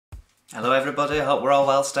Hello everybody, I hope we're all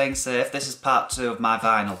well, staying safe. This is part 2 of my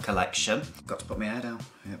vinyl collection. Got to put my hair down.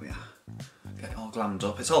 Here we are. Get it all glammed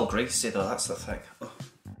up. It's all greasy though, that's the thing. Oh.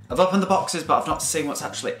 I've opened the boxes but I've not seen what's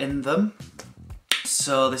actually in them.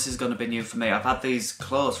 So this is going to be new for me. I've had these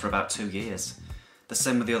closed for about 2 years. The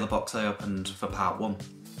same with the other box I opened for part 1.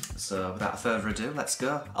 So without further ado, let's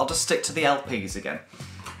go. I'll just stick to the LPs again.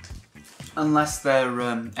 Unless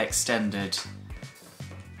they're extended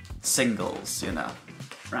singles, you know.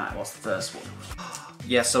 Right, what's the first one?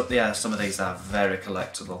 Yeah, some of these are very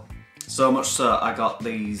collectible. So much so, I got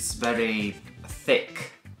these very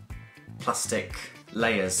thick plastic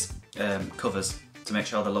layers, covers, to make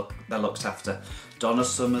sure they're looked after. Donna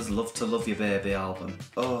Summer's Love to Love You Baby album.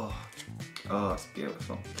 Oh, it's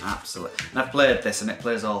beautiful, absolutely. And I've played this and it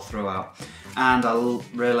plays all throughout. And I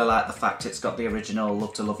really like the fact it's got the original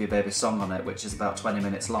Love to Love You Baby song on it, which is about 20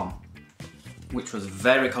 minutes long. Which was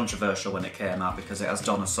very controversial when it came out because it has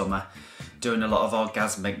Donna Summer doing a lot of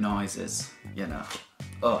orgasmic noises, you know.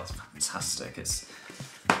 Oh, it's fantastic. It's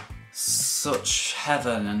such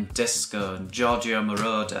heaven and disco and Giorgio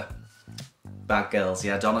Moroder. Bad Girls,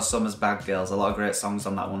 yeah, Donna Summer's Bad Girls. A lot of great songs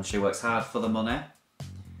on that one. She Works Hard for the Money.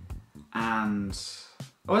 And...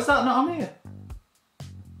 oh, is that not on here?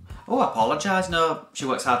 Oh, I apologise. No, She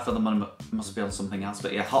Works Hard for the Money must be on something else.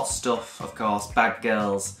 But yeah, Hot Stuff, of course, Bad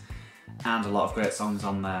Girls. And a lot of great songs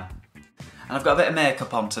on there. And I've got a bit of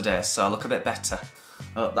makeup on today, so I look a bit better.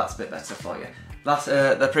 Oh, that's a bit better for you.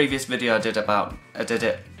 The previous video I did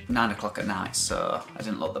it 9 o'clock at night, so I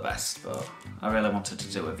didn't look the best, but I really wanted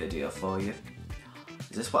to do a video for you.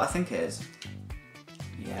 Is this what I think it is?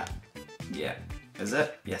 Yeah. Is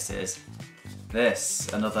it? Yes, it is. This,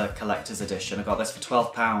 another collector's edition. I got this for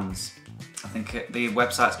 £12. I think the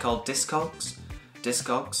website's called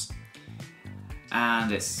Discogs.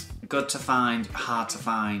 And it's good to find, hard to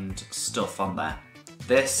find stuff on there.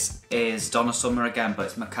 This is Donna Summer again, but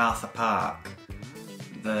it's MacArthur Park.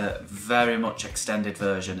 The very much extended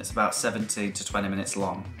version. It's about 17 to 20 minutes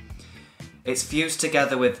long. It's fused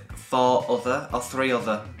together with 3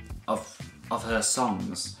 other of her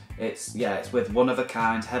songs. It's with One of a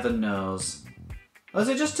Kind, Heaven Knows. Oh, is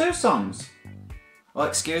it just 2 songs? Oh,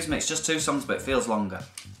 excuse me, it's just 2 songs, but it feels longer.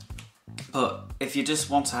 But if you just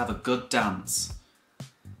want to have a good dance,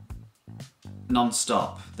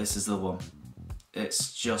 non-stop, this is the one.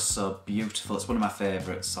 It's just so beautiful. It's one of my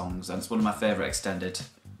favourite songs and it's one of my favourite extended.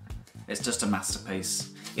 It's just a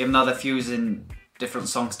masterpiece. Even though they're fusing different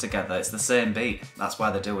songs together, it's the same beat. That's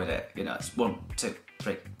why they're doing it. You know, it's 1, 2,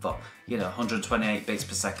 3, 4, 128 beats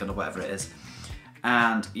per second or whatever it is.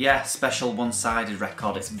 And yeah, special one-sided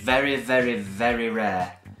record. It's very, very, very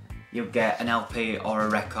rare you'll get an LP or a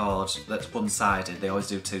record that's one-sided. They always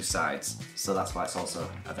do 2 sides, so that's why it's also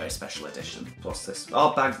a very special edition. What's this?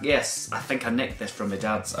 Oh, yes, I think I nicked this from my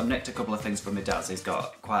dad's. I've nicked a couple of things from my dad's. He's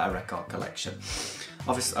got quite a record collection.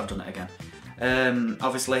 Obviously, I've done it again.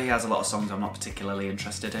 Obviously, he has a lot of songs I'm not particularly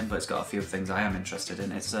interested in, but it's got a few things I am interested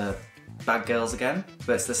in. It's Bad Girls again,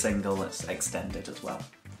 but it's the single. It's extended as well.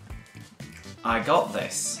 I got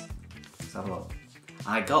this. Let's have a look.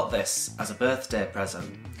 I got this as a birthday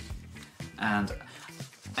present. And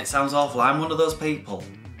it sounds awful, I'm one of those people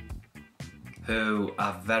who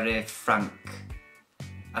are very frank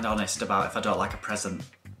and honest about if I don't like a present.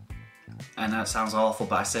 And that sounds awful,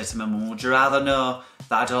 but I say to my mum, would you rather know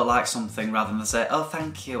that I don't like something rather than say, oh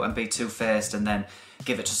thank you, and be two-faced and then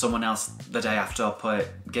give it to someone else the day after, or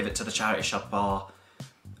give it to the charity shop or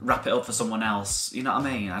wrap it up for someone else, you know what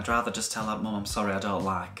I mean? I'd rather just tell her, mum, I'm sorry, I don't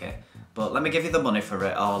like it, but let me give you the money for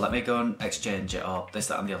it, or let me go and exchange it, or this,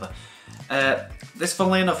 that and the other. This,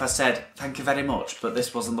 funnily enough, I said thank you very much, but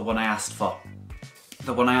this wasn't the one I asked for.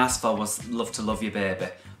 The one I asked for was Love to Love You Baby,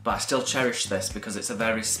 but I still cherish this because it's a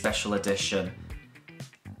very special edition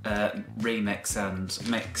remix and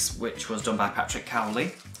mix, which was done by Patrick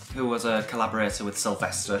Cowley, who was a collaborator with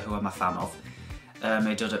Sylvester, who I'm a fan of.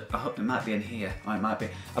 He did it, I hope it might be in here, or it might be.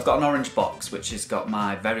 I've got an orange box which has got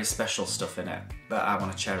my very special stuff in it that I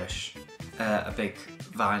want to cherish. A big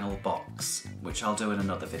vinyl box, which I'll do in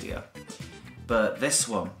another video. But this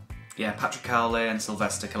one, yeah, Patrick Cowley and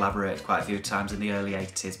Sylvester collaborated quite a few times in the early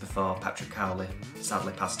 80s before Patrick Cowley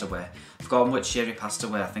sadly passed away. I've forgotten which year he passed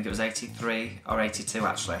away, I think it was 83 or 82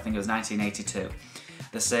 actually, I think it was 1982.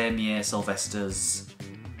 The same year Sylvester's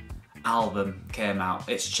album came out.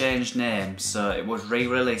 It's changed name, so it was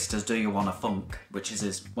re-released as Do You Wanna Funk, which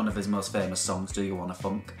is one of his most famous songs, Do You Wanna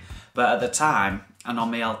Funk. But at the time, and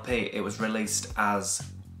on my LP, it was released as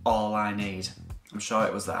All I Need. I'm sure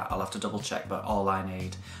it was that, I'll have to double check, but All I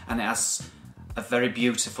Need. And it has a very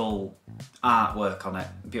beautiful artwork on it,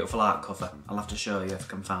 beautiful art cover. I'll have to show you if I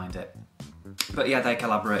can find it. But yeah, they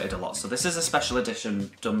collaborated a lot. So this is a special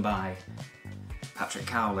edition done by Patrick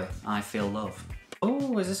Cowley, I Feel Love.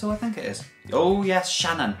 Oh, is this who I think it is? Oh yes,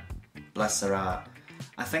 Shannon. Bless her heart.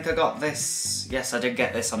 I think I got this. Yes, I did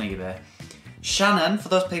get this on eBay. Shannon, for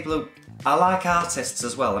those people who... I like artists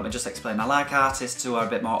as well, let me just explain. I like artists who are a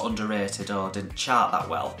bit more underrated or didn't chart that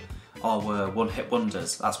well, or were one-hit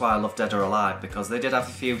wonders. That's why I love Dead or Alive, because they did have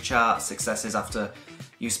a few chart successes after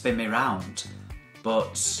You Spin Me Round,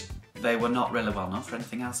 but they were not really well known for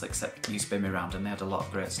anything else except You Spin Me Round, and they had a lot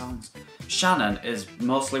of great songs. Shannon is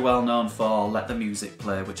mostly well known for Let the Music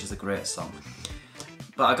Play, which is a great song.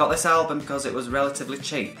 But I got this album because it was relatively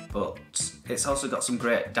cheap, but it's also got some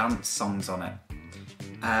great dance songs on it.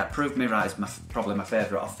 Prove Me Right is probably my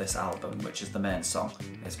favourite off this album, which is the main song.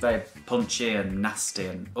 It's very punchy and nasty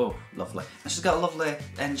and oh, lovely. And she's got a lovely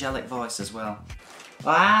angelic voice as well.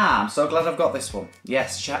 Ah, I'm so glad I've got this one.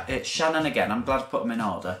 Yes, it's Shannon again. I'm glad I put them in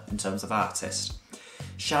order in terms of artist.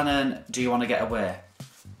 Shannon, Do You Want to Get Away?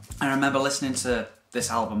 I remember listening to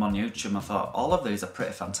this album on YouTube and I thought, all of these are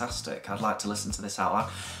pretty fantastic. I'd like to listen to this out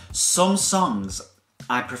loud. Some songs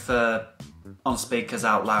I prefer on speakers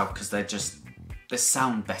out loud because they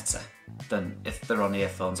sound better than if they're on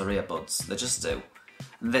earphones or earbuds. They just do.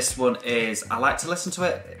 And this one is, I like to listen to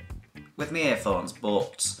it with my earphones,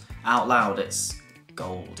 but out loud it's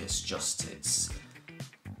gold.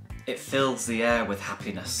 It fills the air with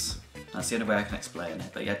happiness. That's the only way I can explain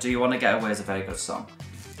it. But yeah, Do You Want to Get Away is a very good song.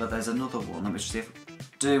 But there's another one, let me just see if...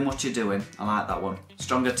 Doing What You're Doing, I like that one.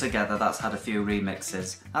 Stronger Together, that's had a few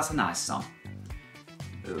remixes. That's a nice song.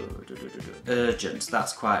 Urgent,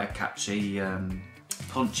 that's quite a catchy,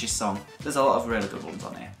 punchy song. There's a lot of really good ones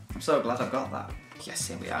on here. I'm so glad I've got that. Yes,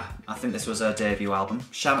 here we are. I think this was her debut album.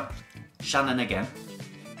 Shannon again.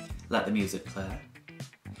 Let the Music Play.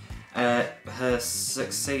 Her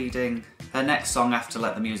next song after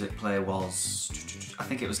Let the Music Play was, I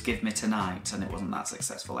think it was Give Me Tonight, and it wasn't that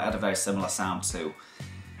successful. It had a very similar sound to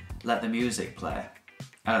Let the Music Play.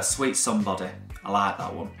 Sweet Somebody, I like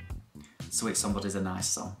that one. Sweet Somebody's a nice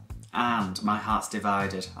song. And My Heart's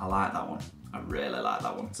Divided, I like that one. I really like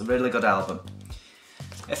that one. It's a really good album.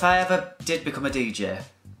 If I ever did become a DJ,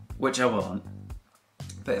 which I won't,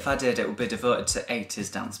 but if I did, it would be devoted to 80s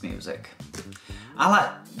dance music. I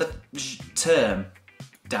like the term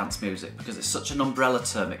dance music because it's such an umbrella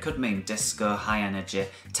term. It could mean disco, high energy,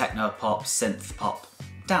 techno pop, synth pop,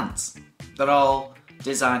 dance. They're all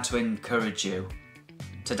designed to encourage you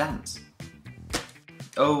to dance.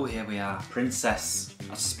 Oh, here we are, Princess.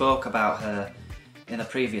 I spoke about her in a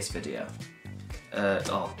previous video.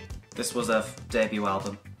 This was her debut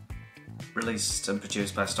album, released and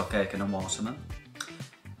produced by Stock Aitken and Waterman.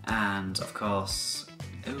 And of course,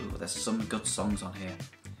 there's some good songs on here.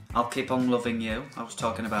 I'll Keep On Loving You, I was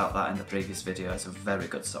talking about that in the previous video, it's a very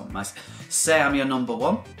good song. Say I'm Your Number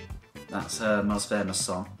One, that's her most famous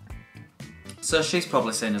song. So she's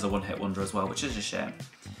probably seen as a one-hit wonder as well, which is a shame.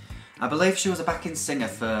 I believe she was a backing singer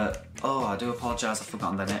for, I do apologise, I've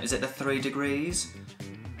forgotten their name. Is it the 3 Degrees?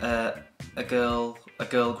 A girl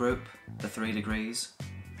group, the 3 Degrees.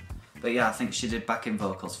 But yeah, I think she did backing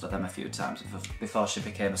vocals for them a few times before she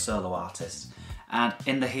became a solo artist. And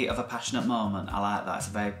In the Heat of a Passionate Moment, I like that. It's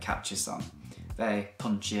a very catchy song. Very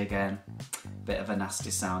punchy again. Bit of a nasty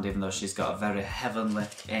sound, even though she's got a very heavenly,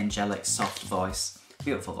 angelic, soft voice.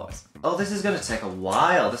 Beautiful voice. Oh, this is going to take a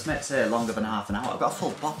while. This might take longer than half an hour. I've got a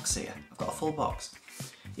full box here. I've got a full box.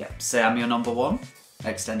 Yep, Say I'm Your Number One,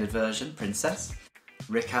 extended version, Princess.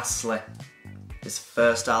 Rick Astley, his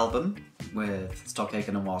first album with Stock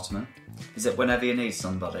Aitken and Waterman. Is it Whenever You Need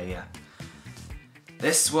Somebody? Yeah.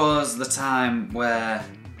 This was the time where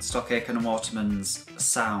Stock Aitken and Waterman's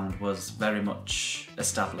sound was very much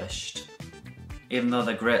established. Even though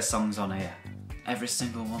they're great songs on here, every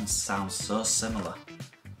single one sounds so similar.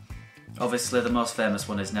 Obviously the most famous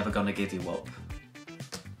one is Never Gonna Give You Up.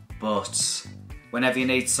 But Whenever You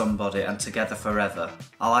Need Somebody and Together Forever,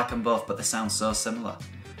 I like them both, but they sound so similar.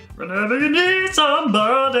 Whenever you need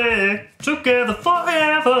somebody, together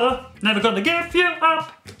forever, never gonna give you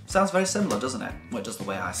up. Sounds very similar, doesn't it? Well, it does the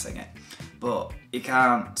way I sing it. But you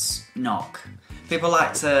can't knock. People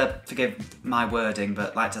like to, forgive my wording,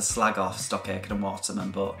 but like to slag off Stock Aitken and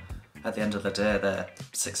Waterman, but at the end of the day, they're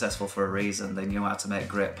successful for a reason. They knew how to make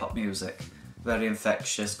great pop music. Very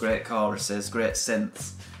infectious, great choruses, great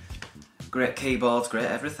synths, great keyboards, great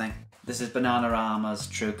everything. This is Bananarama's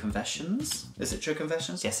True Confessions. Is it True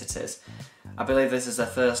Confessions? Yes, it is. I believe this is their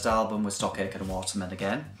first album with Stock Aitken and Waterman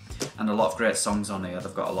again. And a lot of great songs on here.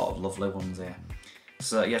 They've got a lot of lovely ones here.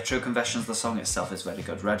 So yeah, True Confessions, the song itself is very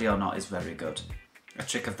good. Ready or Not is very good. A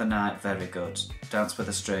Trick of the Night, very good. Dance with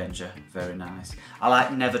a Stranger, very nice. I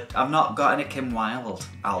like Never... I've not got any Kim Wilde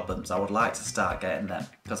albums. I would like to start getting them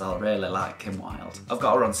because I really like Kim Wilde. I've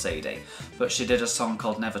got her on CD, but she did a song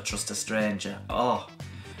called Never Trust a Stranger. Oh,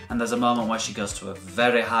 and there's a moment where she goes to a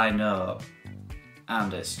very high note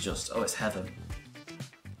and it's just, oh, it's heaven.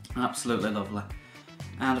 Absolutely lovely.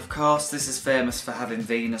 And of course, this is famous for having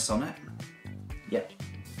Venus on it. Yep,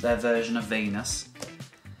 their version of Venus.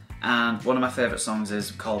 And one of my favourite songs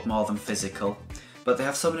is called More Than Physical, but they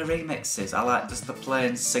have so many remixes. I like just the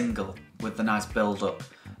plain single with the nice build-up,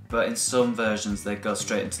 but in some versions they go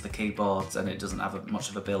straight into the keyboards and it doesn't have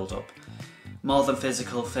much of a build-up. More Than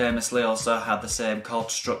Physical famously also had the same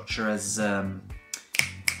chord structure as a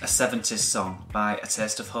 70s song by A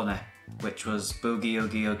Taste of Honey, which was Boogie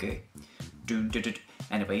Oogie Oogie. Doom, doo, doo.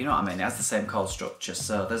 Anyway, you know what I mean, it has the same chord structure,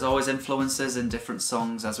 so there's always influences in different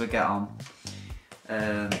songs as we get on.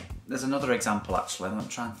 There's another example actually, I'm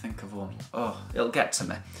trying to think of one. Oh, it'll get to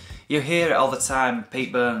me. You hear it all the time.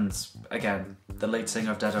 Pete Burns, again, the lead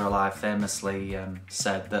singer of Dead or Alive, famously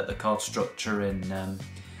said that the chord structure in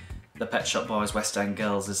the Pet Shop Boys West End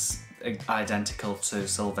Girls is identical to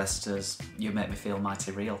Sylvester's You Make Me Feel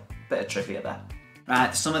Mighty Real. Bit of trivia there.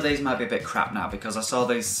 Right, some of these might be a bit crap now because I saw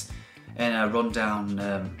these in a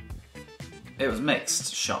rundown. It was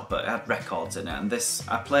mixed shot, but it had records in it, and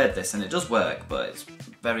I played this and it does work, but it's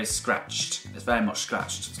very scratched. It's very much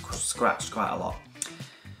scratched. It's scratched quite a lot.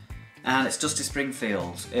 And it's Dusty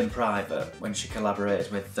Springfield in private when she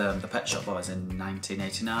collaborated with the Pet Shop Boys in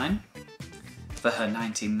 1989 for her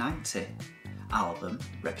 1990 album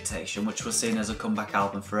Reputation, which was seen as a comeback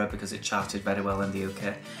album for her because it charted very well in the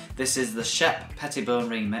UK. This is the Shep Pettibone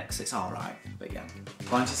remix. It's alright, but yeah.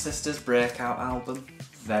 Pointer Sisters breakout album,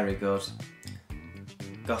 very good.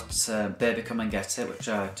 Got Baby Come and Get It, which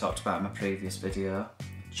I talked about in my previous video.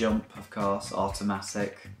 Jump, of course,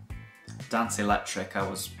 Automatic. Dance Electric, I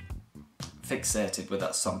was fixated with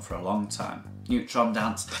that song for a long time. Neutron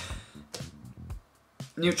Dance.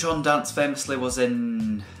 Neutron Dance famously was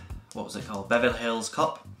in, what was it called? Beverly Hills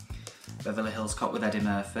Cop. Beverly Hills Cop with Eddie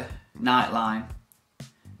Murphy. Nightline.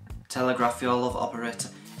 Telegraph Your Love Operator.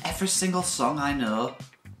 Every single song I know,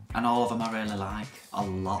 and all of them I really like, a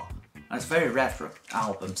lot. And it's very rare for an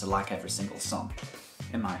album to like every single song,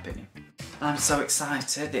 in my opinion. I'm so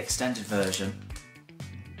excited, the extended version.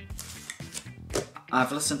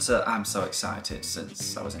 I've listened to I'm So Excited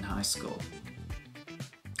since I was in high school.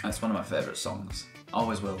 It's one of my favourite songs,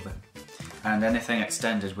 always will be. And anything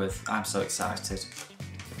extended with I'm So Excited,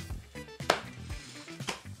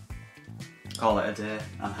 call it a day,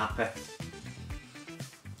 I'm happy.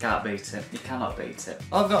 Can't beat it, you cannot beat it.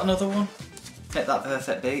 Oh, I've got another one. Hit That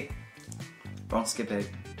Perfect Beat. Bronski beat.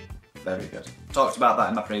 Very good. Talked about that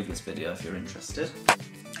in my previous video if you're interested.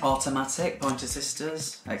 Automatic, Pointer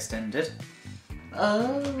Sisters, extended.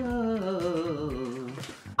 Oh.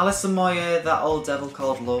 Alison Moyet, That Old Devil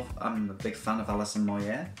Called Love. I'm a big fan of Alison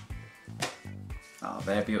Moyet. Oh,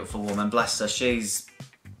 very beautiful woman, bless her.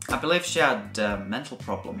 I believe she had mental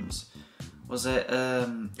problems. Was it,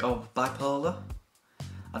 bipolar?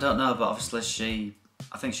 I don't know, but obviously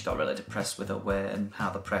I think she got really depressed with her weight and how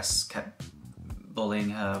the press kept bullying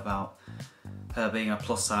her about her being a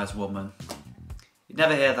plus size woman. You'd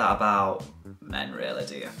never hear that about men really,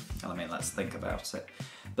 do you? I mean, let's think about it.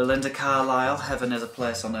 Belinda Carlisle, Heaven is a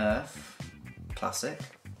Place on Earth. Classic.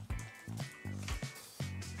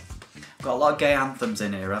 Got a lot of gay anthems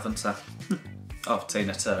in here, haven't I? Oh,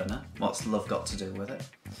 Tina Turner. What's love got to do with it?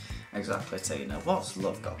 Exactly, Tina. What's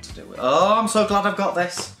love got to do with it? Oh, I'm so glad I've got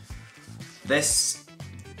this.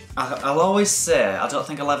 I'll always say, I don't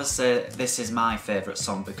think I'll ever say this is my favourite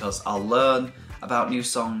song because I'll learn about new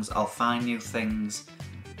songs, I'll find new things,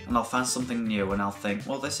 and I'll find something new and I'll think,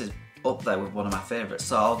 well, this is up there with one of my favourites.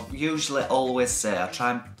 So I'll usually always say, I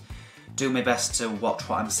try and do my best to watch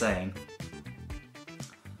what I'm saying,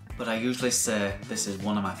 but I usually say this is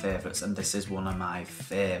one of my favourites and this is one of my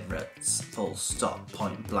favourites, full stop,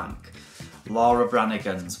 point blank. Laura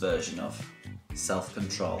Branigan's version of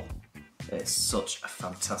Self-Control. It's such a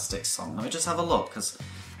fantastic song. Let me just have a look, because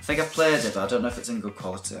I think I've played it, but I don't know if it's in good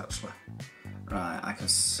quality actually. Right, I can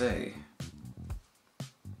see.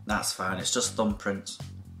 That's fine, it's just thumbprints.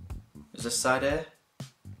 Is this side A?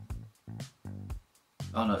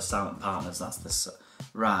 Oh no, it's Silent Partners, that's this.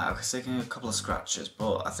 Right, I was taking a couple of scratches,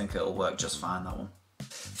 but I think it'll work just fine, that one.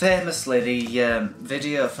 Famously, the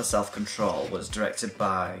video for Self-Control was directed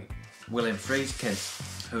by William Friedkin,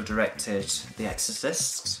 who directed The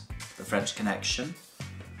Exorcist, The French Connection,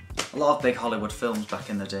 a lot of big Hollywood films back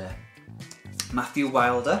in the day. Matthew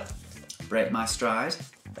Wilder, Break My Stride,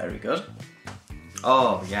 very good.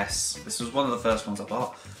 Oh yes, this was one of the first ones I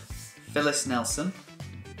bought. Phyllis Nelson,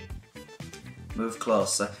 Move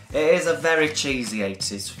Closer. It is a very cheesy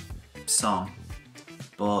 80s song,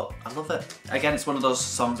 but I love it. Again, it's one of those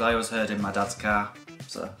songs I always heard in my dad's car,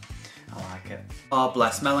 so I like it. Oh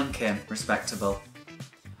bless, Mel and Kim, Respectable.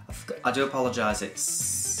 I do apologise,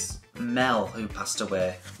 it's Mel who passed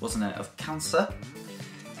away, wasn't it, of cancer?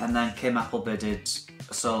 And then Kim Appleby did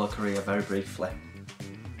a solo career very briefly.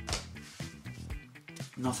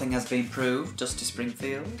 Nothing Has Been Proved, Dusty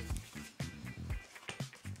Springfield.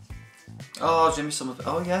 Oh, Jimmy Somerville,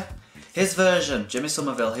 oh yeah. His version, Jimmy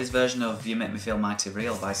Somerville, his version of You Make Me Feel Mighty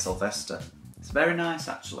Real by Sylvester. It's very nice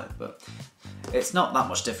actually, but it's not that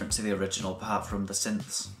much different to the original apart from the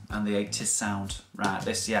synths and the 80s sound. Right,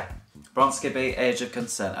 this, yeah. Bronski Beat, Age of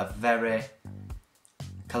Consent, a very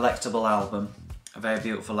collectible album, a very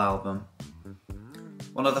beautiful album.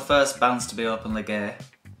 One of the first bands to be openly gay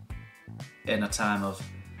in a time of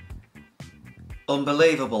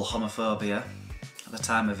unbelievable homophobia, at the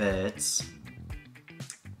time of AIDS,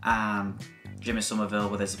 and Jimmy Somerville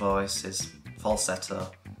with his voice, his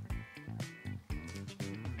falsetto.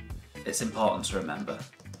 It's important to remember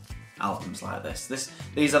albums like this.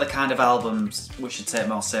 These are the kind of albums we should take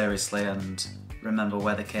more seriously and remember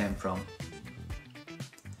where they came from.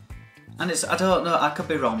 And I don't know, I could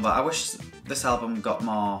be wrong, but I wish this album got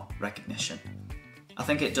more recognition. I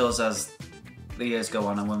think it does as the years go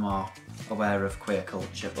on and we're more aware of queer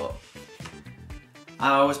culture, but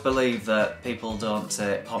I always believe that people don't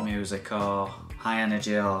take pop music or high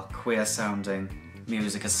energy or queer sounding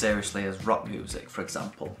music as seriously as rock music, for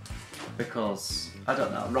example, because, I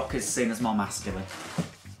don't know, rock is seen as more masculine,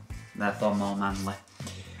 therefore more manly.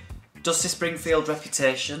 Dusty Springfield,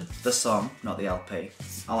 Reputation, the song, not the LP.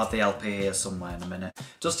 I'll have the LP here somewhere in a minute.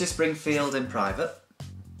 Dusty Springfield in Private,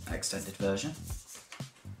 extended version.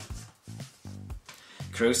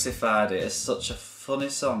 Crucified, it is such a funny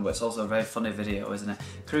song, but it's also a very funny video, isn't it?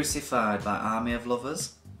 Crucified by Army of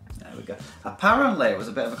Lovers. There we go. Apparently it was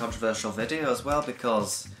a bit of a controversial video as well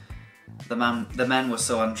because the men were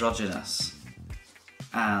so androgynous,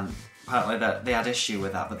 and apparently they had issue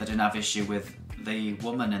with that, but they didn't have issue with the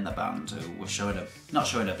woman in the band who was showing her, not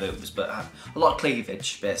showing her boobs, but had a lot of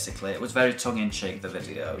cleavage basically. It was very tongue-in-cheek, the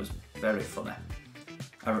video, it was very funny.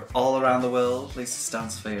 All Around the World, Lisa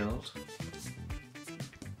Stansfield.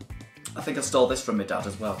 I think I stole this from my dad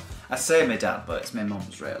as well. I say my dad, but it's my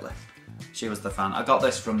mum's really. She was the fan. I got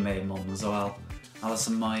this from my mum as well.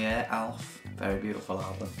 Alison Moyet, Alf. Very beautiful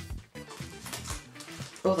album.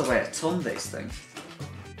 Oh, they weigh a ton, these things.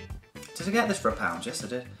 Did I get this for £1? Yes, I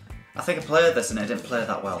did. I think I played this and it didn't play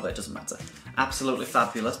that well, but it doesn't matter. Absolutely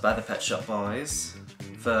Fabulous by the Pet Shop Boys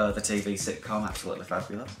for the TV sitcom Absolutely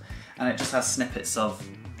Fabulous. And it just has snippets of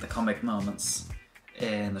the comic moments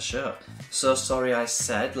in the show. So Sorry I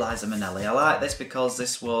Said, Liza Minnelli. I like this because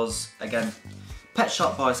this was, again, Pet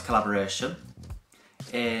Shop Boys collaboration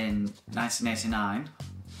in 1989.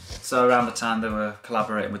 So around the time they were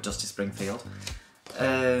collaborating with Dusty Springfield.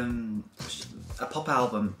 A pop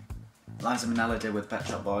album Liza Minnelli did with Pet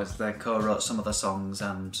Shop Boys. They co-wrote some of the songs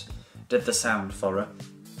and did the sound for it.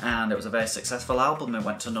 And it was a very successful album. It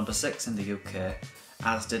went to number 6 in the UK,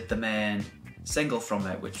 as did the main single from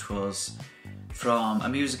it, which was from a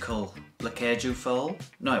musical, Le Cage aux Folles.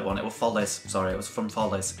 No, it wasn't, it was Follies. Sorry, it was from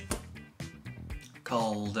Follies.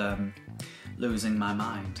 Called Losing My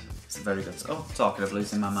Mind. It's a very good song. Oh, talking of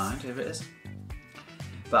losing my mind, here it is.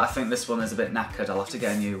 But I think this one is a bit knackered, I'll have to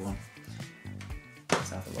get a new one.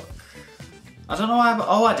 Let's have a look. I don't know why,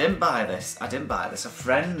 oh, I didn't buy this. I didn't buy this. A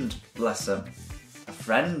friend, bless him. A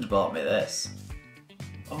friend bought me this.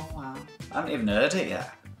 Oh wow. I haven't even heard it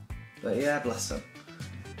yet. But yeah, bless him.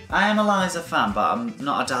 I am a Liza fan, but I'm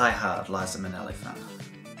not a die-hard Liza Minnelli fan.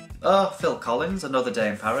 Oh, Phil Collins, Another Day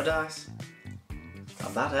in Paradise.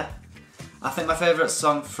 Not bad, eh? I think my favourite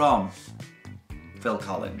song from Phil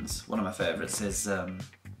Collins, one of my favourites, is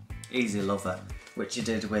Easy Lover, which he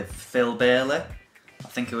did with Phil Bailey. I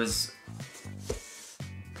think it was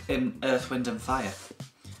in Earth, Wind and Fire.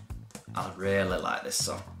 I really like this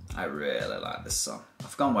song. I really like this song. I've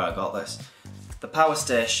forgotten where I got this. The Power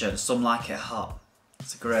Station, Some Like It Hot.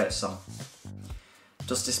 It's a great song.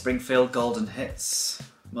 Dusty Springfield, Golden Hits,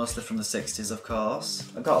 mostly from the 60s of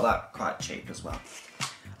course. I got that quite cheap as well.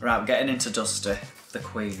 Right, we're getting into Dusty, the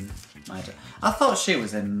Queen. I thought she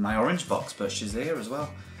was in my orange box, but she's here as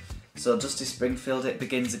well. So Dusty Springfield, It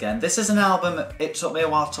Begins Again. This is an album it took me a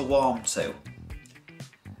while to warm to.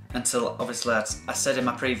 Until, obviously, I said in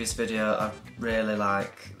my previous video, I really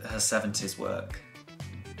like her 70s work.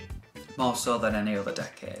 More so than any other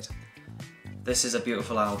decade. This is a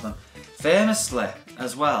beautiful album. Famously,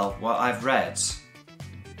 as well, what I've read,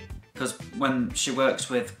 because when she worked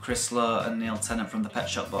with Chris Lowe and Neil Tennant from the Pet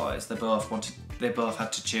Shop Boys, they both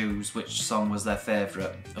had to choose which song was their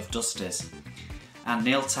favourite of Dusty's. And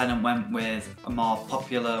Neil Tennant went with a more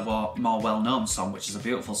popular, more well-known song, which is a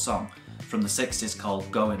beautiful song from the 60s called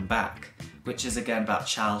Going Back, which is again about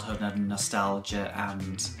childhood and nostalgia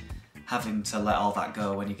and having to let all that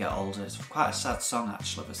go when you get older. It's quite a sad song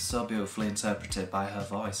actually, but it's so beautifully interpreted by her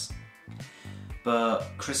voice. But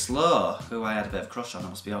Chris Lowe, who I had a bit of a crush on, I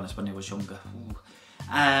must be honest, when he was younger,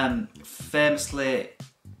 famously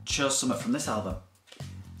chose something from this album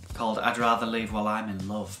called I'd Rather Leave While I'm in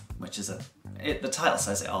Love, which is the title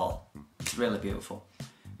says it all. It's really beautiful.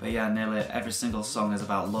 But yeah, nearly every single song is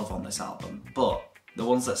about love on this album, but the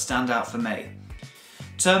ones that stand out for me,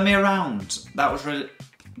 Turn Me Around, that was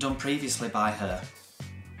done previously by her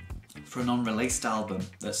for an unreleased album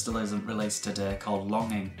that still isn't released today called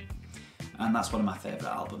Longing, and that's one of my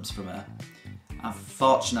favourite albums from her.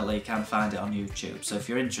 Unfortunately you can find it on YouTube, so if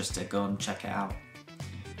you're interested go and check it out.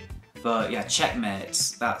 But yeah,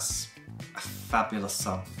 Checkmate, that's a fabulous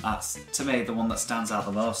song. That's to me the one that stands out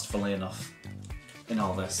the most, funnily enough, in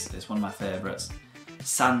all this. It's one of my favourites.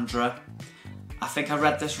 Sandra, I think I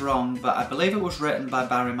read this wrong, but I believe it was written by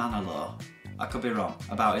Barry Manilow. I could be wrong,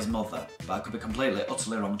 about his mother, but I could be completely,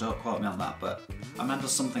 utterly wrong, don't quote me on that, but I remember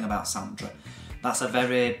something about Sandra. That's a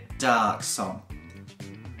very dark song.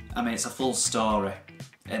 I mean, it's a full story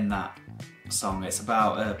in that song. It's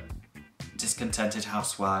about a discontented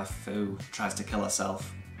housewife who tries to kill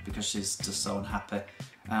herself because she's just so unhappy,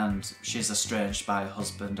 and she's estranged by her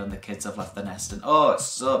husband and the kids have left the nest, and oh, it's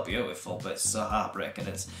so beautiful, but it's so heartbreaking.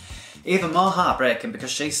 It's even more heartbreaking because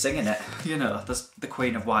she's singing it, you know, the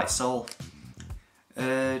Queen of White Soul.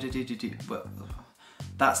 That's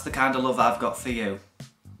the kind of love I've got for you.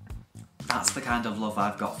 That's the kind of love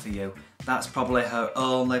I've got for you. That's probably her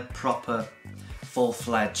only proper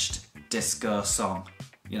full-fledged disco song.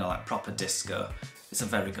 You know, like proper disco. It's a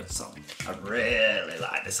very good song. I really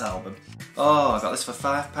like this album. Oh, I got this for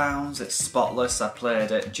 £5. It's spotless. I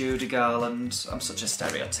played it. Judy Garland. I'm such a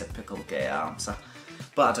stereotypical gay, aren't I?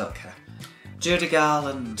 But I don't care. Judy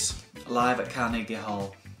Garland, live at Carnegie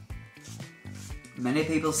Hall. Many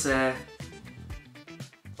people say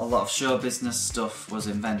a lot of show business stuff was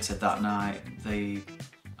invented that night. The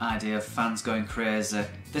idea of fans going crazy.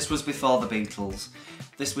 This was before the Beatles.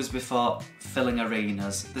 This was before filling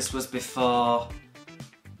arenas. This was before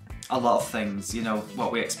a lot of things, you know,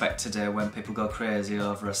 what we expect to do when people go crazy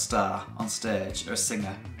over a star on stage, or a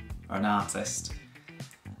singer, or an artist.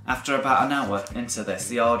 After about an hour into this,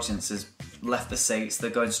 the audience has left the seats,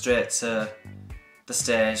 they're going straight to the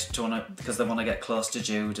stage because they want to get close to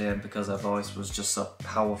Judy, and because her voice was just so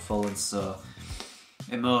powerful and so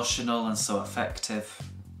emotional and so effective.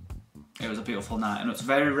 It was a beautiful night, and it's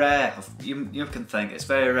very rare, you can think, it's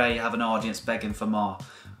very rare you have an audience begging for more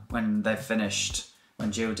when they've finished,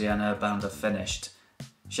 when Judy and her band have finished.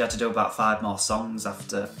 She had to do about 5 more songs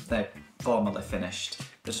after they formally finished.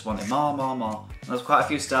 They just wanted more, more, more. And there was quite a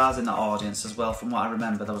few stars in that audience as well, from what I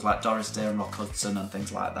remember. There was like Doris Day and Rock Hudson and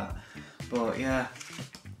things like that. But yeah,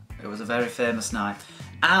 it was a very famous night.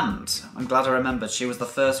 And I'm glad I remembered, she was the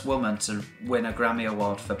first woman to win a Grammy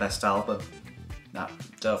Award for Best Album. No,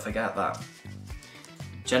 don't forget that.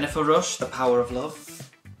 Jennifer Rush, The Power of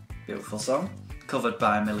Love. Beautiful song. Covered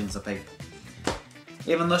by millions of people.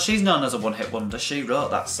 Even though she's known as a one-hit wonder, she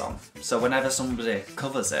wrote that song. So whenever somebody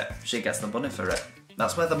covers it, she gets the money for it.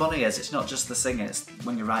 That's where the money is. It's not just the singing, it's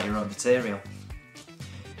when you write your own material.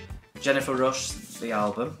 Jennifer Rush, the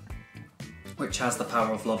album, which has The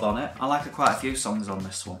Power of Love on it. I like quite a few songs on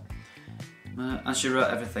this one. And she wrote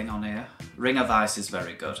everything on here. Ring of Ice is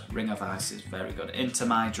very good. Ring of Ice is very good. Into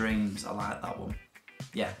My Dreams, I like that one.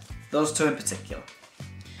 Yeah, those two in particular.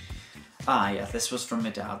 Ah yeah, this was from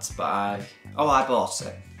my dad's, but I bought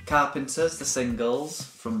it. Carpenters, the singles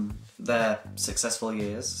from their successful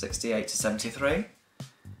years, 68 to 73.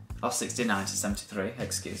 Or 69 to 73,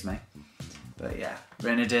 excuse me. But yeah,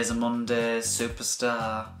 Rainy Days and Mondays,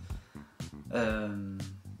 Superstar,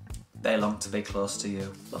 They Long to Be Close to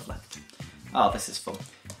You, lovely. Oh, this is fun.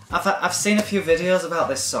 I've seen a few videos about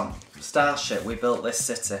this song, Starship, We Built This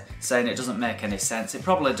City, saying it doesn't make any sense. It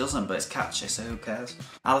probably doesn't, but it's catchy, so who cares?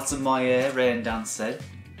 Alison Moyet, Rain Dancing.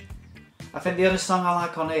 I think the only song I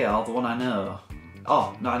like on here, or the one I know,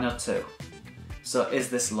 oh, no, I know two. So, Is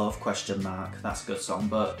This Love, question mark, that's a good song,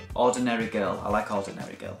 but Ordinary Girl, I like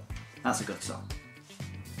Ordinary Girl. That's a good song.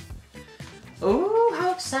 Ooh,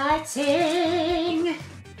 how exciting!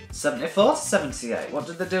 74 to 78, what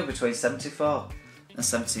did they do between 74 and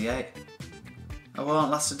 78? I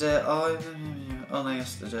Won't Last a Day, oh, only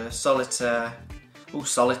yesterday. Solitaire. Ooh,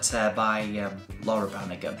 Solitaire by Laura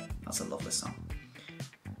Branigan. That's a lovely song.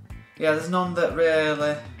 Yeah, there's none that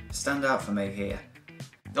really stand out for me here.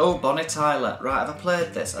 Oh, Bonnie Tyler. Right, have I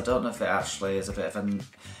played this? I don't know if it actually is in a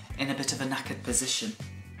bit of a knackered position.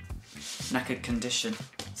 Knackered condition.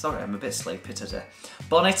 Sorry, I'm a bit sleepy today.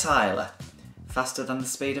 Bonnie Tyler. Faster Than the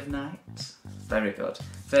Speed of Night. Very good.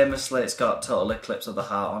 Famously, it's got Total Eclipse of the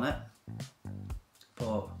Heart on it.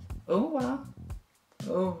 But, oh wow.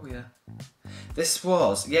 Oh yeah. This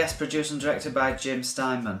was, yes, produced and directed by Jim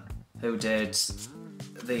Steinman, who did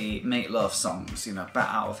the Meatloaf songs, you know, Bat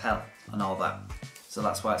Out of Hell and all that. So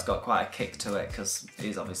that's why it's got quite a kick to it, because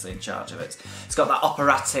he's obviously in charge of it. It's got that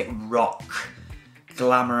operatic rock,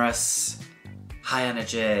 glamorous, high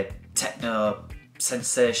energy, techno,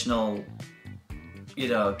 sensational, you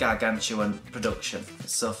know, gargantuan production.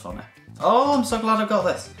 It's so funny. Oh, I'm so glad I've got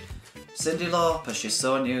this. Cyndi Lauper, she's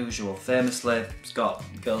so unusual. Famously, it's got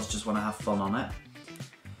Girls Just Wanna Have Fun on it.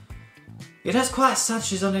 You know, it's quite sad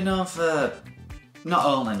she's only known for... Not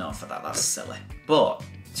only known for that, that's silly. But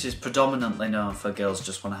she's predominantly known for Girls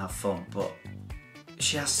Just Wanna Have Fun, but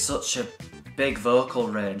she has such a big vocal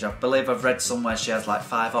range. I believe I've read somewhere she has like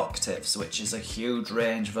 5 octaves, which is a huge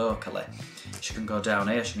range vocally. She can go down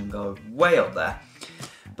here, she can go way up there.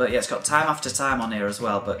 But yeah, it's got Time After Time on here as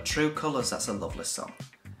well, but True Colours, that's a lovely song.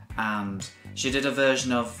 And she did a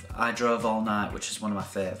version of I Drove All Night, which is one of my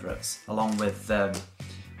favourites, along with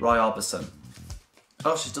Roy Orbison.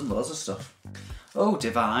 Oh, she's done loads of stuff. Oh,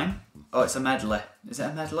 Divine. Oh, it's a medley. Is it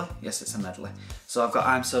a medley? Yes, it's a medley. So I've got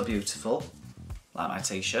I'm So Beautiful, like my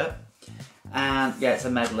t-shirt. And yeah, it's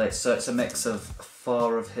a medley, so it's a mix of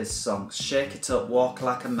 4 of his songs. Shake It Up, Walk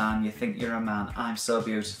Like a Man, You Think You're a Man, I'm So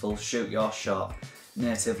Beautiful, Shoot Your Shot,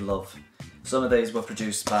 Native Love. Some of these were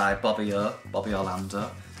produced by Bobby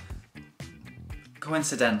Orlando.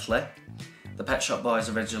 Coincidentally, the Pet Shop Boys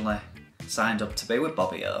originally signed up to be with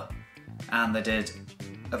Bobby O, and they did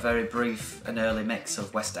a very brief and early mix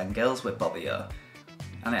of West End Girls with Bobby O,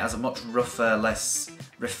 and it has a much rougher, less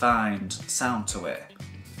refined sound to it.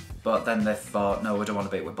 But then they thought, no, we don't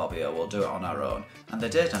want to be with Bobby O, we'll do it on our own. And they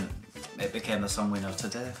did, and it became the song we know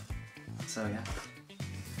today. So yeah.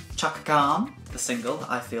 Chaka Khan, the single,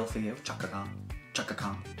 I Feel For You. Chaka Khan, Chaka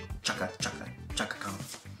Khan, Chaka, Chaka, Chaka Khan.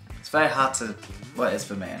 It's very hard to, well, it is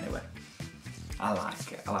for me anyway. I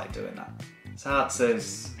like it, I like doing that. It's hard to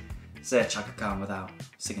say Chaka Khan without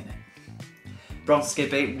singing it. Bronski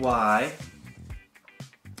Beat Y.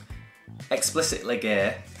 Explicitly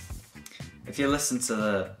gay. If you listen to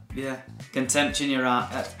the, Contempt in Your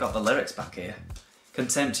Eyes, I've got the lyrics back here.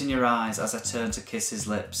 Contempt in your eyes as I turn to kiss his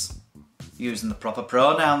lips. Using the proper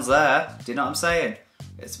pronouns there. Do you know what I'm saying?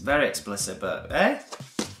 It's very explicit, but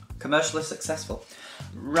commercially successful.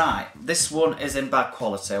 Right, this one is in bad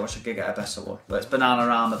quality. I wish I could get a better one. But it's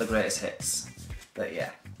Bananarama, the greatest hits. But yeah,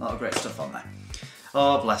 a lot of great stuff on there.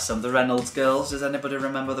 Oh, bless them. The Reynolds Girls. Does anybody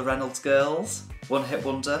remember the Reynolds Girls? One hit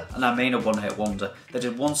wonder. And I mean a one hit wonder. They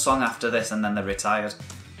did one song after this and then they retired.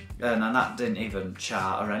 And that didn't even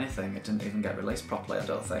chart or anything. It didn't even get released properly, I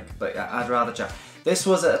don't think. But yeah, I'd rather chart. This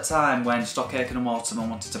was at a time when Stock Aitken and Waterman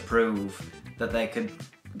wanted to prove that they could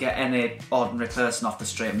get any ordinary person off the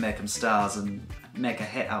street and make them stars and make a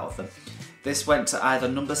hit out of them. This went to either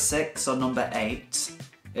number 6 or number 8.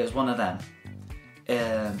 It was one of them.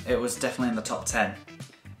 It was definitely in the top 10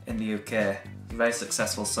 in the UK. A very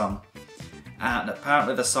successful song. And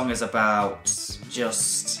apparently the song is about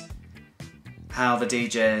just how the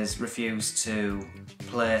DJs refuse to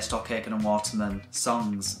play Stock Aitken and Waterman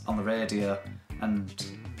songs on the radio, and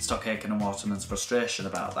Stock Aitken and Waterman's frustration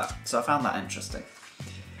about that. So I found that interesting.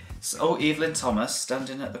 So, Evelyn Thomas,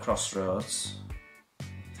 Standing at the Crossroads.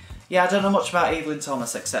 Yeah, I don't know much about Evelyn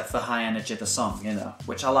Thomas except for High Energy, the song, you know,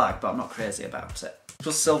 which I like, but I'm not crazy about it. It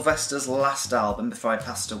was Sylvester's last album before he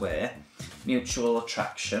passed away, Mutual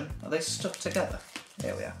Attraction. Are they stuck together?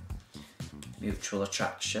 Here we are. Mutual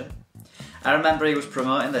Attraction. I remember he was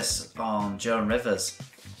promoting this on Joan Rivers,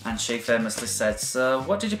 and she famously said, so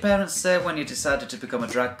what did your parents say when you decided to become a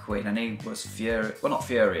drag queen? And he was furious, well, not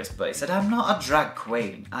furious, but he said, I'm not a drag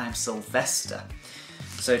queen, I'm Sylvester.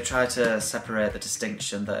 So he tried to separate the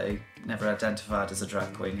distinction that he never identified as a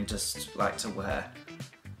drag queen. He just liked to wear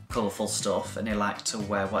colourful stuff, and he liked to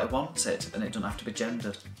wear what he wanted, and it doesn't have to be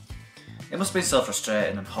gendered. It must have been so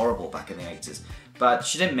frustrating and horrible back in the 80s. But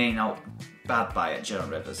she didn't mean bad by it, Joan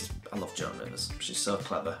Rivers. I love Joan Rivers. She's so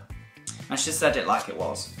clever. And she said it like it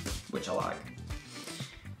was, which I like.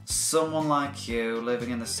 Someone Like You,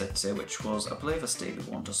 Living in the City, which was, I believe, a Stevie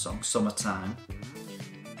Wonder song, Summertime.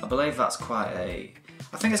 I believe that's quite a...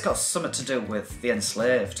 I think it's got something to do with the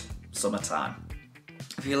enslaved, Summertime.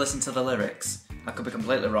 If you listen to the lyrics, I could be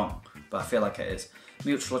completely wrong, but I feel like it is.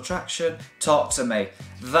 Mutual Attraction, Talk to Me.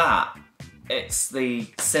 That, it's the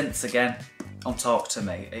synths again on Talk to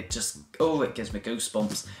Me. It just, oh, it gives me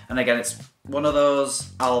goosebumps. And again, it's one of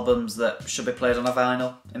those albums that should be played on a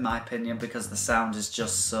vinyl, in my opinion, because the sound is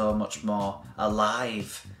just so much more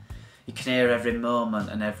alive. You can hear every moment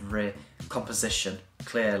and every composition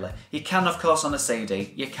clearly. You can, of course, on a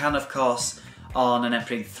CD. You can, of course, on an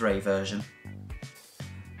MP3 version.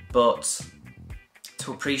 But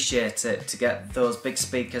to appreciate it, to get those big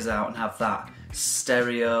speakers out and have that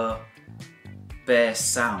stereo bass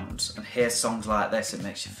sound and hear songs like this, it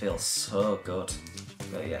makes you feel so good.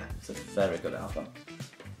 But yeah, it's a very good album.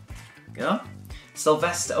 Go.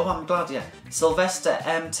 Sylvester, oh, I'm glad, yeah. Sylvester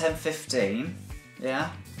M1015, yeah.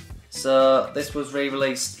 So this was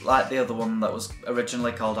re-released like the other one that was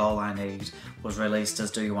originally called All I Need, was released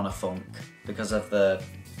as Do You Wanna Funk because of the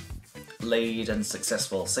lead and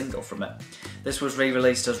successful single from it. This was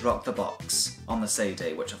re-released as Rock the Box on the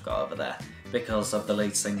CD, which I've got over there, because of the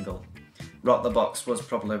lead single. Rock the Box was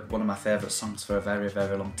probably one of my favourite songs for a very,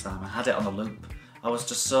 very long time. I had it on a loop. I was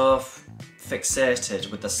just so fixated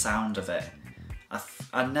with the sound of it.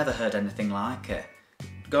 I never heard anything like it.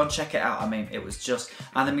 Go and check it out. I mean, it was just...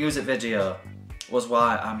 And the music video was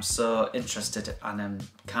why I'm so interested and I'm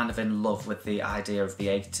kind of in love with the idea of the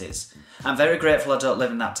 80s. I'm very grateful I don't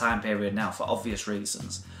live in that time period now for obvious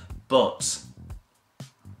reasons, but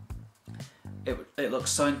it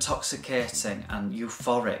looks so intoxicating and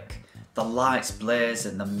euphoric. The lights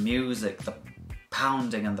blazing, the music, the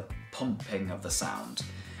pounding and the pumping of the sound,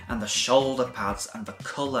 and the shoulder pads and the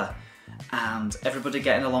colour, and everybody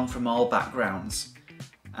getting along from all backgrounds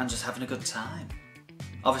and just having a good time.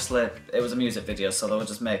 Obviously, it was a music video, so they were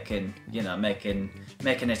just making, you know, making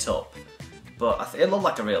it up. But it looked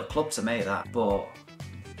like a real club to me, that. But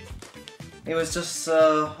it was just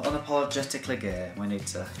so unapologetically gay. We need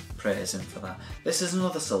to praise him for that. This is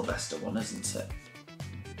another Sylvester one, isn't it?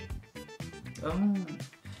 Oh,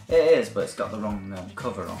 it is, but it's got the wrong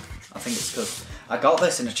cover on. I think it's because I got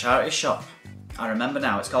this in a charity shop. I remember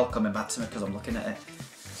now, it's called Coming Back to Me because I'm looking at it.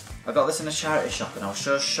 I got this in a charity shop and I was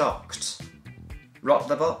so shocked. Rock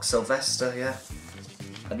the Box, Sylvester, yeah.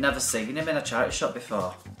 I'd never seen him in a charity shop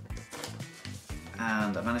before.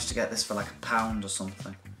 And I managed to get this for like £1 or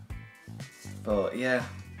something. But yeah,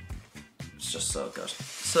 it's just so good.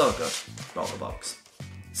 So good, Rock the Box.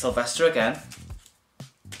 Sylvester again.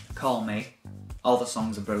 Call Me. All the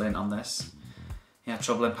songs are brilliant on this. Yeah,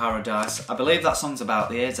 Trouble in Paradise. I believe that song's about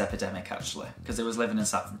the AIDS epidemic actually, because he was living in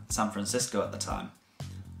San Francisco at the time.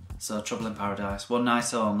 So Trouble in Paradise. One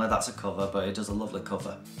Night Only, that's a cover, but he does a lovely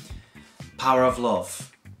cover. Power of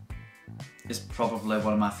Love is probably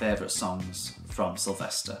one of my favourite songs from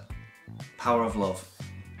Sylvester. Power of Love.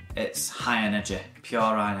 It's high energy, pure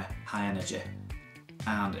high energy.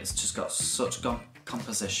 And it's just got such good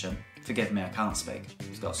composition. Forgive me, I can't speak.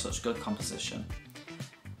 It's got such good composition.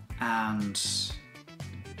 And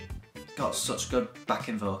got such good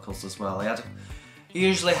backing vocals as well. He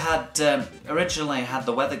usually had, originally had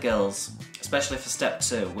the Weather Girls, especially for Step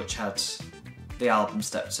 2, which had the album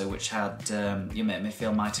Step 2, which had You Make Me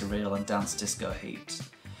Feel Mighty Real and Dance Disco Heat.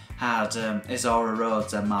 Had Isora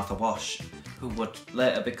Rhodes and Martha Wash, who would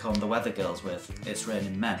later become the Weather Girls with It's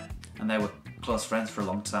Raining Men, and they were close friends for a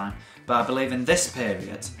long time. But I believe in this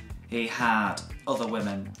period, he had other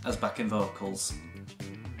women as backing vocals.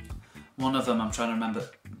 One of them, I'm trying to remember,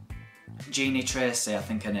 Jeannie Tracy, I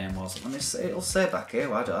think her name was. Let me see, it'll say back here,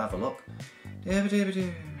 why don't I have a look? Here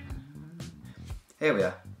we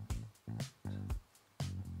are.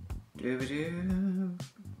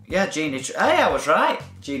 Yeah, Jeannie Tracy. Hey, I was right!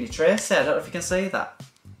 Jeannie Tracy, I don't know if you can see that.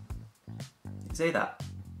 See that?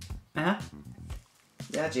 Yeah,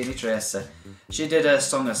 Jeannie Tracy. She did a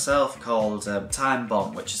song herself called Time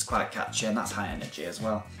Bomb, which is quite catchy, and that's high energy as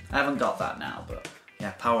well. I haven't got that now, but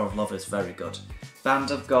yeah, Power of Love is very good.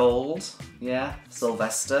 Band of Gold, yeah,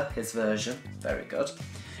 Sylvester, his version, very good.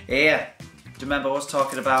 Yeah, do you remember I was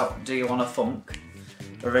talking about Do You Wanna Funk?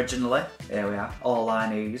 Originally, here we are, All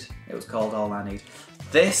I Need. It was called All I Need.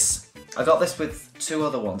 This, I got this with two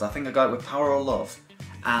other ones. I think I got it with Power of Love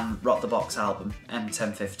and Rock the Box album,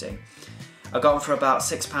 M1015. I got them for about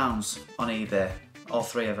 £6 on eBay, all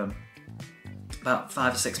three of them. About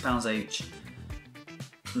 £5 or £6 each.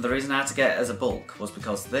 And the reason I had to get it as a bulk was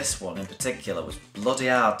because this one in particular was bloody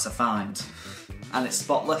hard to find. And it's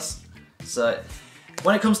spotless. So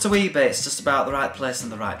when it comes to eBay, it's just about the right place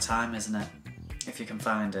and the right time, isn't it? If you can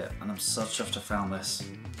find it. And I'm so chuffed I found this.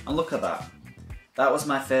 And look at that. That was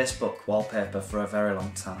my Facebook wallpaper for a very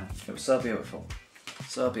long time. It was so beautiful.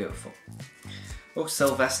 So beautiful. Oh,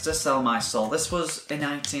 Sylvester, Sell My Soul. This was in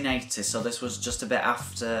 1980, so this was just a bit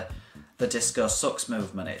after the Disco Sucks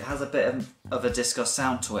movement. It has a bit of a disco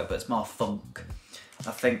sound to it, but it's more funk.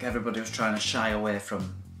 I think everybody was trying to shy away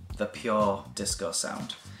from the pure disco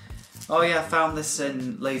sound. Oh yeah, I found this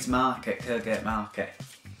in Leeds Market, Kirkgate Market.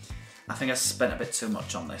 I think I spent a bit too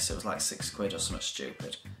much on this. It was like £6 or something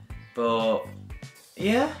stupid. But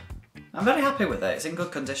yeah, I'm very happy with it. It's in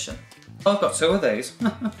good condition. Oh, I've got 2 of these.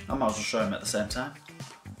 I might as well show them at the same time.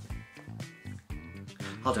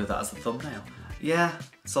 I'll do that as the thumbnail. Yeah,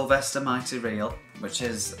 Sylvester Mighty Real, which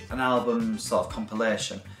is an album sort of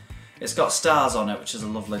compilation. It's got Stars on it, which is a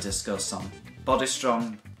lovely disco song. Body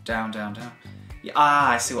Strong, Down, Down, Down. Yeah,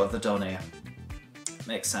 I see what they've done here.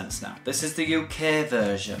 Makes sense now. This is the UK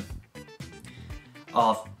version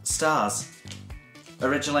of Stars.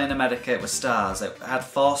 Originally in America it was Stars. It had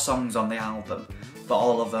 4 songs on the album, but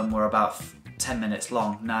all of them were about 10 minutes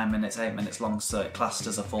long, 9 minutes, 8 minutes long, so it classed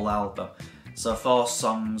as a full album. So 4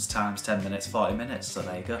 songs times 10 minutes, 40 minutes, so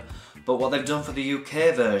there you go. But what they've done for the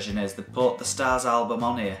UK version is they put the Stars album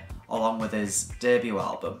on here, along with his debut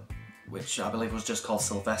album, which I believe was just called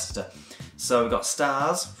Sylvester. So we've got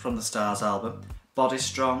Stars from the Stars album, Body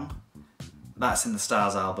Strong, that's in the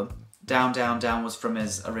Stars album, Down, Down, Down was from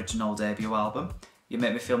his original debut album, You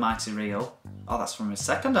Make Me Feel Mighty Real, oh that's from his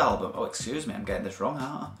second album, oh excuse me, I'm getting this wrong,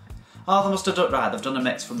 aren't I? Oh, they must have done, right, they've done a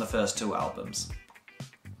mix from the first 2 albums.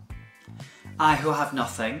 I Who Have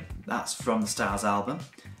Nothing, that's from the Stars album.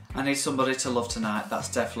 I Need Somebody to Love Tonight, that's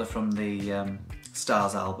definitely from the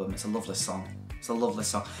Stars album. It's a lovely song. It's a lovely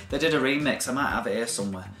song. They did a remix, I might have it here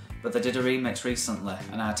somewhere, but they did a remix recently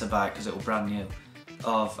and I had to buy it because it was brand new,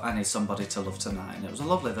 of I Need Somebody to Love Tonight, and it was a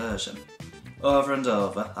lovely version. Over and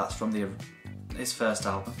Over, that's from his first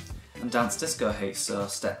album. And Dance Disco Heat, so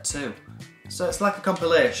Step 2. So it's like a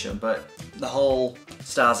compilation, but the whole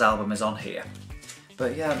Stars album is on here.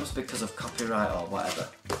 But yeah, it must be because of copyright or whatever.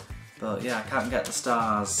 But yeah, I can't get the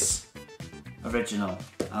Stars original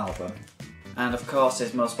album. And of course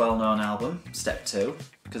his most well-known album, Step 2,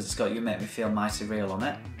 because it's got You Make Me Feel Mighty Real on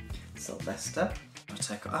it. Sylvester.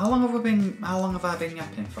 How long have I been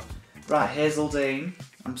yapping for? Right, Hazeldean.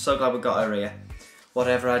 I'm so glad we got her here.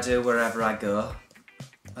 Whatever I Do, Wherever I Go.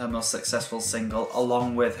 Her most successful single,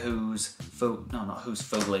 along with Who's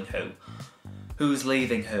Fooling Who. Who's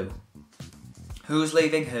Leaving Who. Who's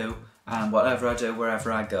Leaving Who and Whatever I Do,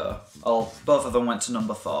 Wherever I Go. Both of them went to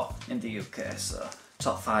number 4 in the UK, so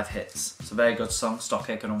top 5 hits. It's a very good song,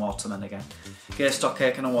 Stockaken and Waterman again. Give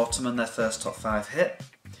Stockaken and Waterman their first top 5 hit,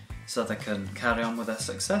 so they can carry on with their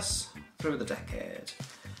success through the decade.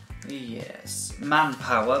 Yes.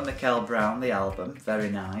 Manpower, Michael Brown, the album. Very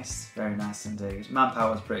nice indeed.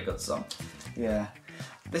 Manpower's a pretty good song. Yeah.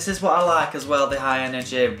 This is what I like as well, the high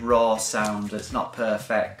energy, raw sound. It's not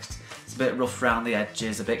perfect. It's a bit rough around the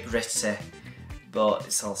edges, a bit gritty, but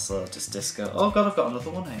it's also just disco. Oh god, I've got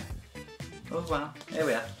another one here. Oh wow, here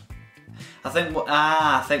we are.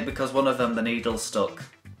 I think because one of them, the needle stuck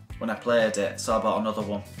when I played it, so I bought another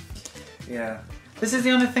one. Yeah. This is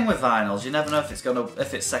the only thing with vinyls, you never know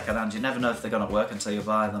if it's second hand, you never know if they're gonna work until you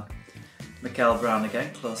buy them. Michael Brown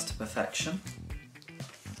again, Close to Perfection.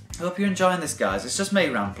 I hope you're enjoying this, guys. It's just me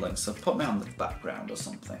rambling, so put me on the background or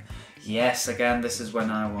something. Yes, again, this is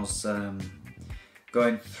when I was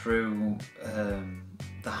going through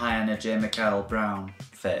the high energy Michael Brown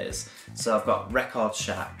phase. So I've got Record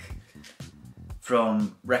Shack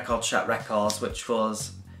from Record Shack Records, which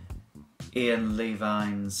was Ian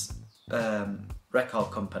Levine's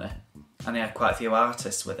record company, and he had quite a few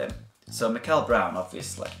artists with him. So Michael Brown,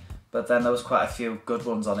 obviously, but then there was quite a few good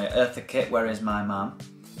ones on it. Eartha Kitt, Where Is My Man?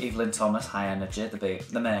 Evelyn Thomas, High Energy,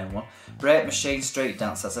 the main one. Break Machine, Street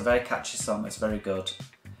Dance, that's a very catchy song, it's very good.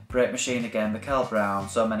 Break Machine again, Michael Brown,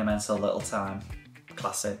 So Many Men, So Little Time,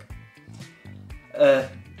 classic.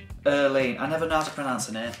 Erlene, I never know how to pronounce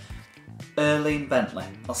her name. Erlene Bentley,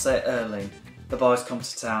 I'll say Erlene. The Boys Come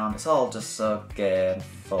to Town, it's all just so gay and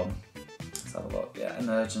fun. Let's have a look, yeah,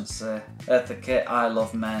 Emergency. Eartha Kitt, I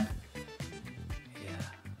Love Men. Yeah.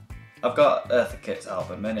 I've got Eartha Kitt's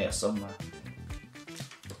album in here somewhere.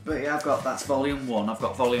 But yeah, that's volume 1, I've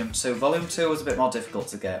got volume 2. Volume 2 was a bit more difficult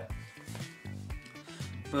to get.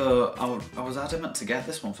 But I was adamant to get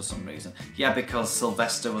this one for some reason. Yeah, because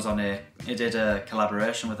Sylvester was on here. He did a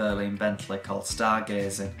collaboration with Erlene Bentley called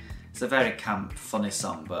Stargazing. It's a very camp, funny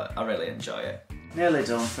song, but I really enjoy it. Nearly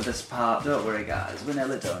done for this part, don't worry guys, we're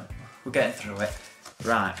nearly done. We're getting through it.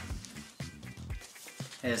 Right.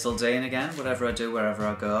 Hazeldean again, Whatever I Do, Wherever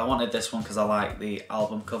I Go. I wanted this one because I like the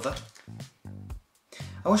album cover.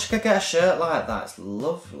 I wish I could get a shirt like that, it's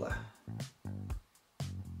lovely.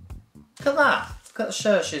 Look at that, look at the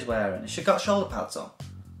shirt she's wearing. She got shoulder pads on.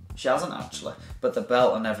 She hasn't actually, but the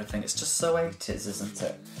belt and everything, it's just so 80s, isn't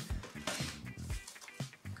it?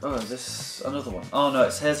 Oh, is this another one? Oh no,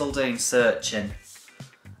 it's Hazeldean, Searching.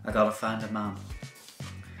 I Gotta Find a Man.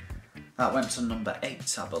 That went to number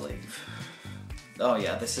 8, I believe. Oh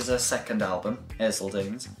yeah, this is her second album,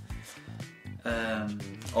 Hazeldean's.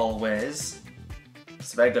 Always.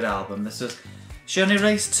 It's a very good album. She only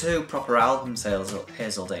released 2 proper albums,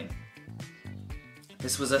 Hazeldean.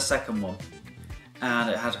 This was her second one, and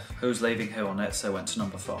it had Who's Leaving Who on it, so it went to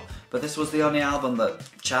number 4. But this was the only album that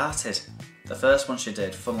charted. The first one she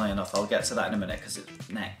did, funnily enough, I'll get to that in a minute because it's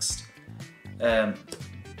next.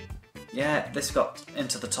 Yeah, this got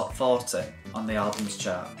into the top 40 on the albums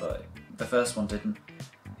chart, but the first one didn't.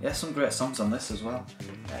 Yeah, some great songs on this as well.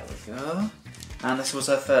 There we go. And this was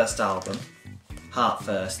her first album, Heart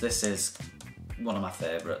First. This is one of my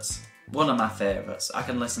favourites. One of my favourites. I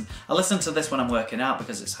listen to this when I'm working out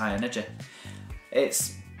because it's high energy.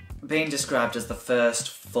 It's being described as the first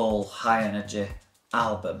full high energy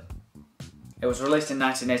album. It was released in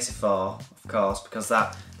 1984, of course, because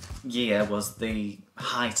that year was the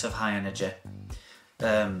height of high energy.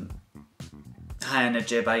 High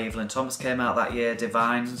Energy by Evelyn Thomas came out that year.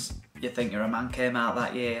 Divine's You Think You're a Man came out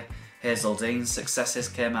that year. Hazeldean's Successes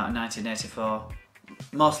came out in 1984.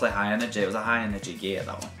 Mostly high energy. It was a high energy year,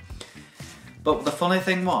 that one. But the funny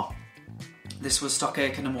thing was, this was Stock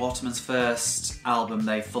Aitken and Waterman's first album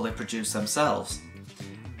they fully produced themselves.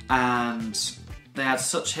 And they had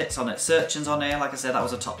such hits on it. Searching's on here, like I said, that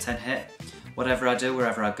was a top 10 hit. Whatever I Do,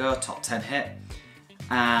 Wherever I Go, top 10 hit.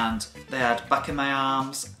 And they had Back in My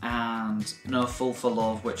Arms and No Fool for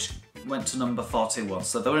Love, which went to number 41,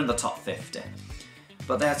 so they were in the top 50.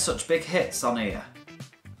 But they had such big hits on here.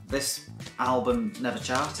 This album never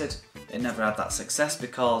charted. It never had that success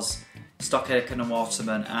because Stock Aitken and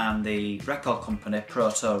Waterman and the record company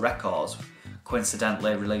Proto Records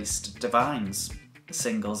coincidentally released Divine's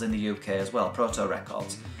singles in the UK as well, Proto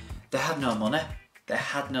Records. They had no money. They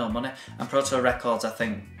had no money. And Proto Records, I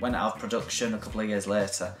think, went out of production a couple of years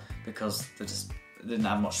later because they just didn't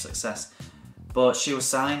have much success. But she was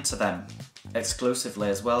signed to them exclusively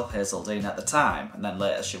as well, Hazeldean, at the time, and then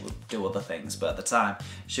later she would do other things, but at the time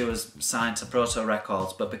she was signed to Proto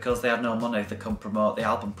Records, but because they had no money they couldn't promote the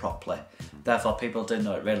album properly, therefore people didn't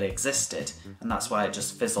know it really existed, and that's why it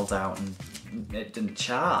just fizzled out and it didn't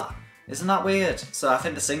chart. Isn't that weird? So I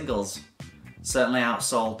think the singles certainly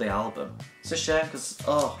outsold the album. It's a shame because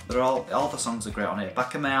all the songs are great on here.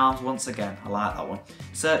 Back in My Arms, once again, I like that one.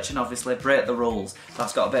 Searching, obviously, Break the Rules,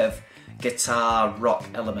 that's got a bit of guitar rock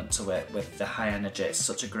element to it with the high energy. It's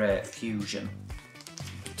such a great fusion.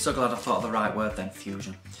 So glad I thought of the right word then,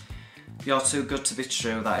 fusion. You're Too Good to Be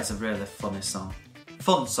True, that is a really funny song.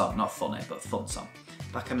 Fun song, not funny, but fun song.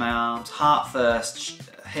 Back in My Arms, Heart First,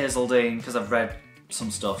 Hazeldean, because I've read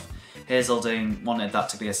some stuff. Hazeldean wanted that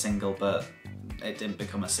to be a single, but it didn't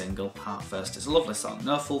become a single. Heart First, it's a lovely song.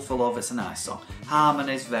 No Fool for Love, it's a nice song.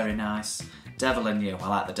 Harmony's very nice. Devil in You, I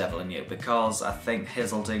like The Devil in You because I think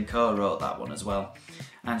Hazeldean co-wrote that one as well,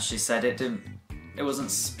 and she said it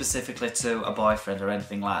wasn't specifically to a boyfriend or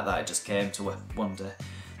anything like that, it just came to her one day.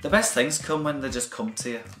 The best things come when they just come to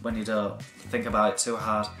you, when you don't think about it too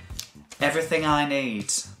hard. Everything I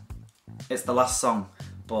Need, it's the last song,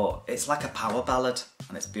 but it's like a power ballad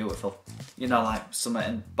and it's beautiful. You know, like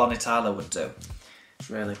something Bonnie Tyler would do.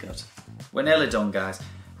 It's really good. We're nearly done, guys.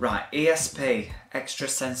 Right, ESP, Extra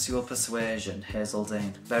Sensual Persuasion,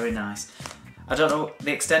 Hazeldean, very nice. I don't know,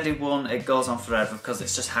 the extended one, it goes on forever because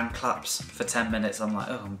it's just hand claps for 10 minutes. I'm like,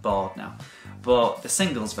 oh, I'm bored now. But the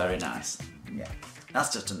single's very nice. Yeah,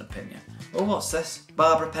 that's just an opinion. Oh, what's this?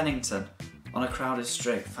 Barbara Pennington, On a Crowded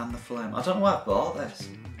Street, Fan the Flame. I don't know why I bought this.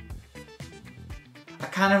 I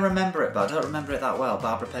kind of remember it, but I don't remember it that well.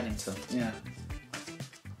 Barbara Pennington, yeah.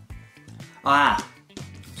 Ah,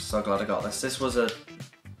 so glad I got this. This was a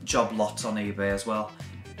job lot on eBay as well.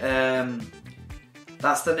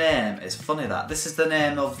 That's the name. It's funny that this is the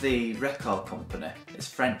name of the record company. It's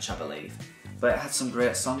French, I believe, but it had some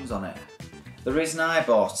great songs on it. The reason I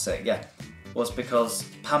bought it, was because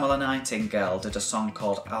Pamela Nightingale did a song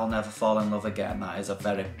called I'll Never Fall in Love Again. That is a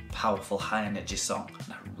very powerful, high energy song,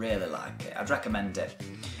 and I really like it. I'd recommend it.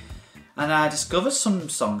 And I discovered some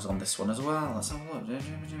songs on this one as well. Let's have a look.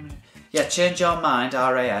 Yeah, Change Your Mind,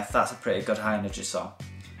 RAF. That's a pretty good high energy song.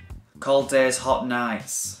 Cold Days, Hot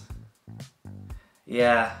Nights.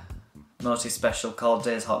 Yeah, Moti Special, Cold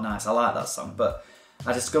Days, Hot Nights. I like that song, but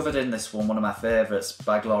I discovered in this one of my favourites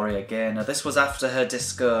by Gloria Gaynor. This was after her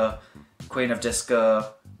disco, Queen of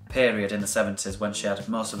Disco period in the 70s when she had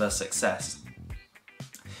most of her success.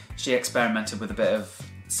 She experimented with a bit of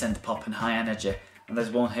synth pop and high energy, and there's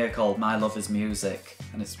one here called My Love Is Music,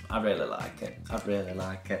 and I really like it. I really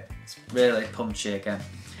like it. It's really punchy again.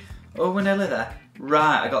 Oh, we're nearly there.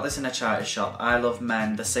 Right, I got this in a charity shop. I Love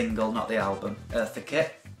Men, the single, not the album. Eartha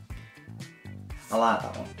Kitt. I like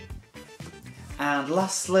that one. And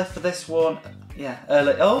lastly for this one, yeah,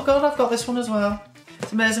 early. Oh God, I've got this one as well.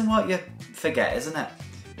 It's amazing what you forget, isn't it?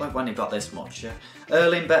 When you've got this much, yeah.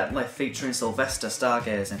 Early Bentley featuring Sylvester,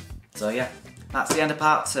 Stargazing. So yeah, that's the end of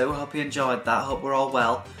part 2. Hope you enjoyed that. Hope we're all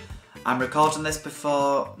well. I'm recording this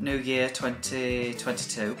before New Year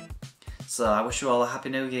 2022. So I wish you all a happy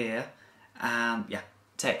New Year. And yeah,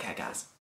 take care guys.